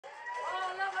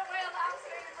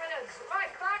Right,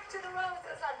 back to the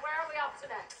roses, and where are we off to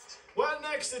next? Well,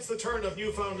 next it's the turn of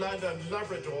Newfoundland and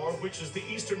Labrador, which is the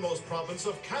easternmost province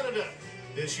of Canada.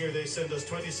 This year they send us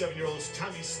 27-year-old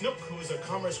Tammy Snook, who is a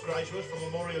commerce graduate from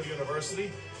Memorial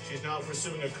University. She's now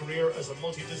pursuing a career as a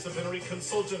multidisciplinary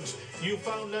consultant.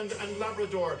 Newfoundland and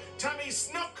Labrador, Tammy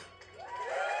Snook!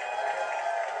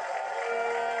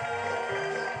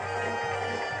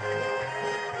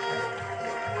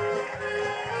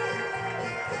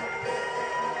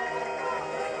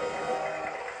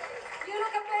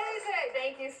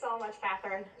 So much,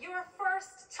 Catherine. Your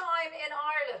first time in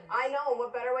Ireland. I know, and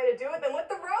what better way to do it than with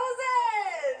the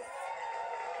roses?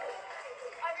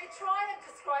 I mean, try and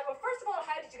describe, well, first of all,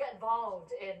 how did you get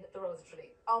involved in the Rose of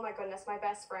Tralee? Oh my goodness, my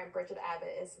best friend, Bridget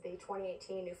Abbott, is the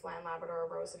 2018 Newfoundland Labrador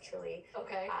Rose of Tralee.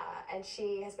 Okay. And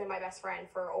she has been my best friend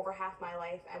for over half my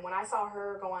life. And when I saw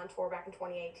her go on tour back in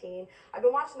 2018, I've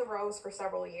been watching the Rose for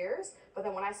several years, but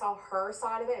then when I saw her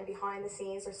side of it and behind the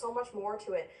scenes, there's so much more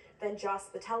to it than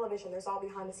just the television. There's all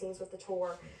behind the scenes with the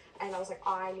tour, and I was like,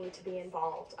 I need to be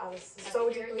involved. I was so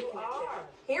deeply connected.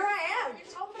 Here I am. You're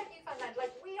talking about Newfoundland,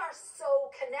 like we are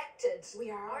so connected. We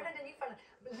are. Ireland and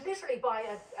Newfoundland, literally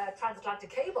by a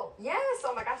transatlantic cable. Yes,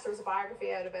 oh my gosh, there was a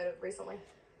biography out about it recently.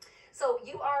 So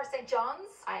you are St.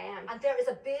 John's? I am. And there is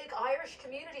a big Irish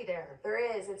community there. There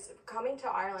is. It's coming to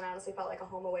Ireland honestly felt like a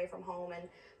home away from home, and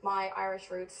my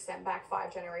Irish roots stem back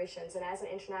 5 generations, and as an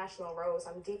international rose,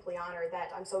 I'm deeply honored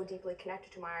that I'm so deeply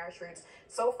connected to my Irish roots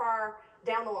so far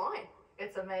down the line.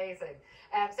 It's amazing.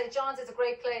 St. John's is a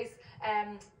great place.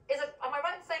 Am I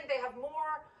right in saying they have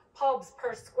more pubs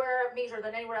per square metre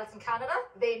than anywhere else in Canada?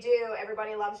 They do.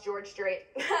 Everybody loves George Strait.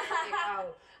 Wow.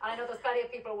 And I know there's plenty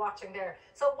of people watching there.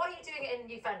 So what are you doing in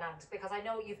Newfoundland? Because I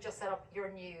know you've just set up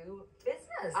your new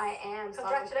business. I am.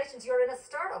 Congratulations, you're in a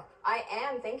startup. I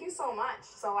am. Thank you so much.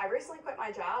 So I recently quit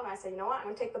my job and I said, you know what, I'm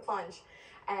going to take the plunge.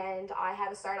 And I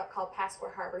have a startup called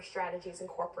Passport Harbor Strategies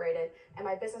Incorporated. And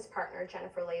my business partner,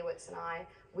 Jennifer Lewitz, and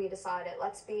we decided,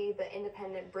 let's be the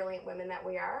independent, brilliant women that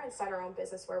we are and start our own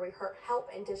business where we help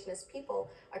Indigenous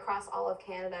people across all of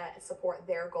Canada and support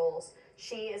their goals.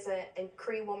 She is a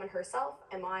Cree woman herself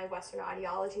and my Western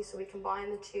ideology, so we combine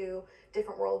the two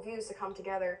different worldviews to come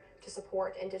together to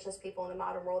support Indigenous people in the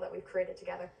modern world that we've created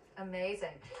together.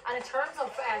 Amazing. And in terms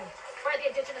of where the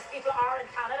Indigenous people are in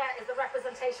Canada, is the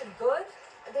representation good?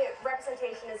 The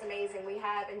representation is amazing. We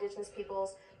have Indigenous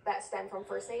peoples that stem from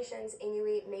First Nations,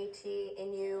 Inuit, Métis,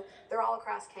 Innu. They're all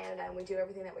across Canada, and we do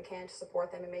everything that we can to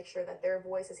support them and make sure that their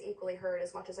voice is equally heard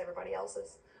as much as everybody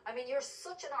else's. I mean, you're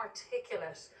such an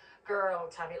articulate girl,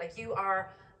 Tammy. Like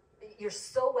you're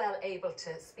so well able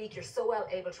to speak, you're so well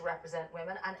able to represent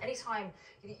women, and anytime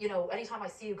I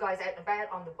see you guys out and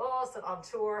about on the bus and on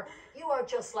tour, you are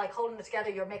just like holding it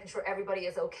together. You're making sure everybody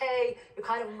is okay. You're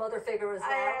kind of a mother figure as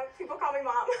well. People call me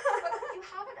mom.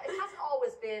 But it hasn't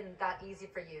always been that easy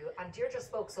for you, and Deirdre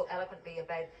spoke so eloquently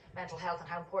about mental health and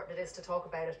how important it is to talk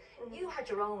about it. Mm-hmm. You had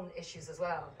your own issues as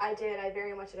well. I did. I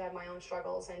very much had my own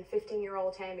struggles, and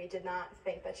 15-year-old Tammy did not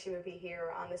think that she would be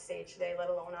here on this stage today, let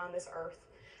alone on this earth.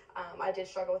 I did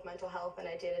struggle with mental health, and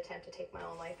I did attempt to take my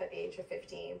own life at the age of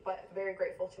 15, but very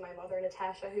grateful to my mother,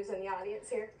 Natasha, who's in the audience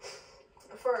here,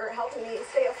 for helping me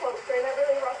stay afloat during that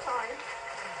really rough time.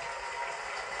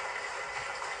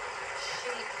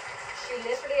 She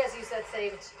literally, as you said,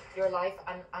 saved your life,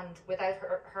 and without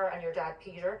her and your dad,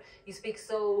 Peter, you speak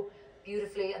so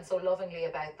beautifully and so lovingly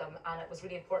about them, and it was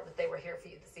really important that they were here for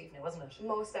you this evening, wasn't it?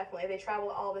 Most definitely. They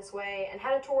traveled all this way and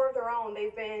had a tour of their own.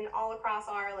 They've been all across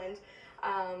Ireland.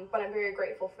 But I'm very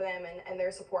grateful for them and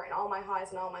their support and all my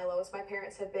highs and all my lows. My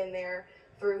parents have been there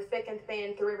through thick and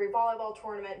thin, through every volleyball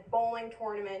tournament, bowling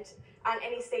tournament, on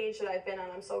any stage that I've been on.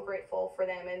 I'm so grateful for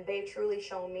them, and they've truly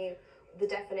shown me the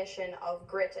definition of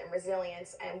grit and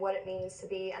resilience and what it means to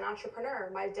be an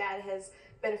entrepreneur. My dad has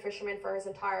been a fisherman for his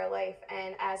entire life,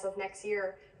 and as of next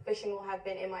year, fishing will have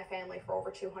been in my family for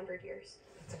over 200 years.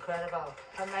 It's incredible.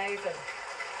 Amazing.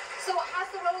 So has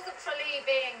the Rose of Tralee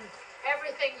been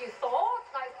everything you thought?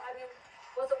 Like, I mean,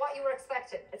 was it what you were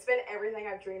expecting? It's been everything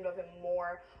I've dreamed of and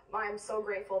more. I'm so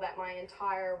grateful that my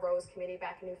entire Rose committee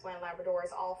back in Newfoundland Labrador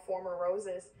is all former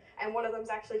Roses, and one of them's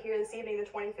actually here this evening, the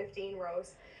 2015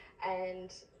 Rose.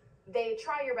 And they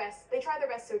try their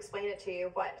best to explain it to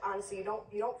you, but honestly, you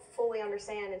don't fully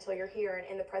understand until you're here and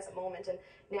in the present moment. And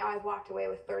now I've walked away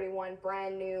with 31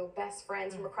 brand new best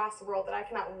friends from across the world that I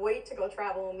cannot wait to go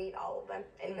travel and meet all of them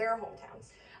in their hometowns.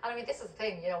 And I mean, this is the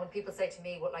thing, you know, when people say to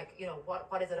me, what, like, you know,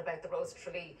 what is it about the Rose of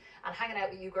Tralee and hanging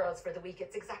out with you girls for the week?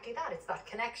 It's exactly that. It's that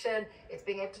connection. It's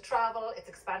being able to travel. It's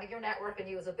expanding your network. And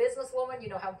you as a businesswoman, you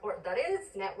know how important that is.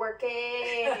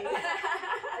 Networking.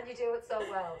 And you do it so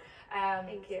well.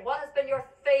 Thank you. What has been your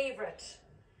favourite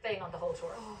thing on the whole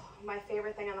tour? Oh, my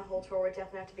favorite thing on the whole tour would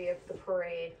definitely have to be the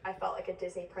parade. I felt like a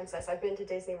Disney princess. I've been to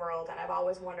Disney World, and I've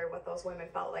always wondered what those women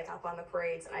felt like up on the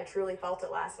parades, and I truly felt it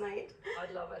last night.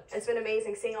 I love it. It's been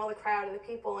amazing seeing all the crowd and the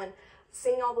people, and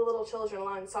seeing all the little children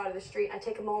along the side of the street. I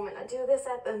take a moment, I do this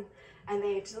at them, and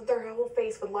their whole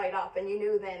face would light up, and you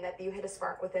knew then that you hit a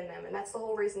spark within them. And that's the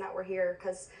whole reason that we're here,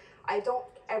 because I don't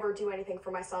ever do anything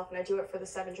for myself, and I do it for the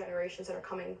 7 generations that are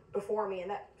coming before me, and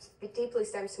that deeply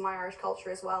stems to my Irish culture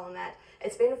as well, and that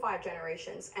it's been 5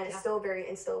 generations, and it's still very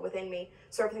instilled within me.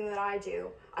 So everything that I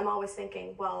do, I'm always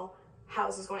thinking, well,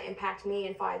 how's this going to impact me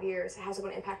in 5 years? How's it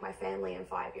going to impact my family in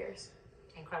 5 years?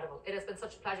 Incredible. It has been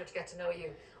such a pleasure to get to know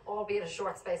you, albeit a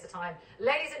short space of time.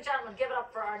 Ladies and gentlemen, give it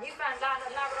up for our Newfoundland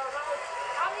and Labrador Rose,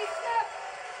 Tommy Smith.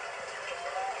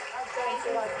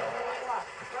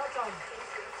 Well done.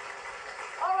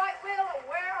 All right, Will,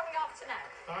 where are we off to now?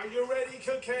 Are you ready,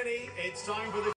 Kilkenny? It's time for the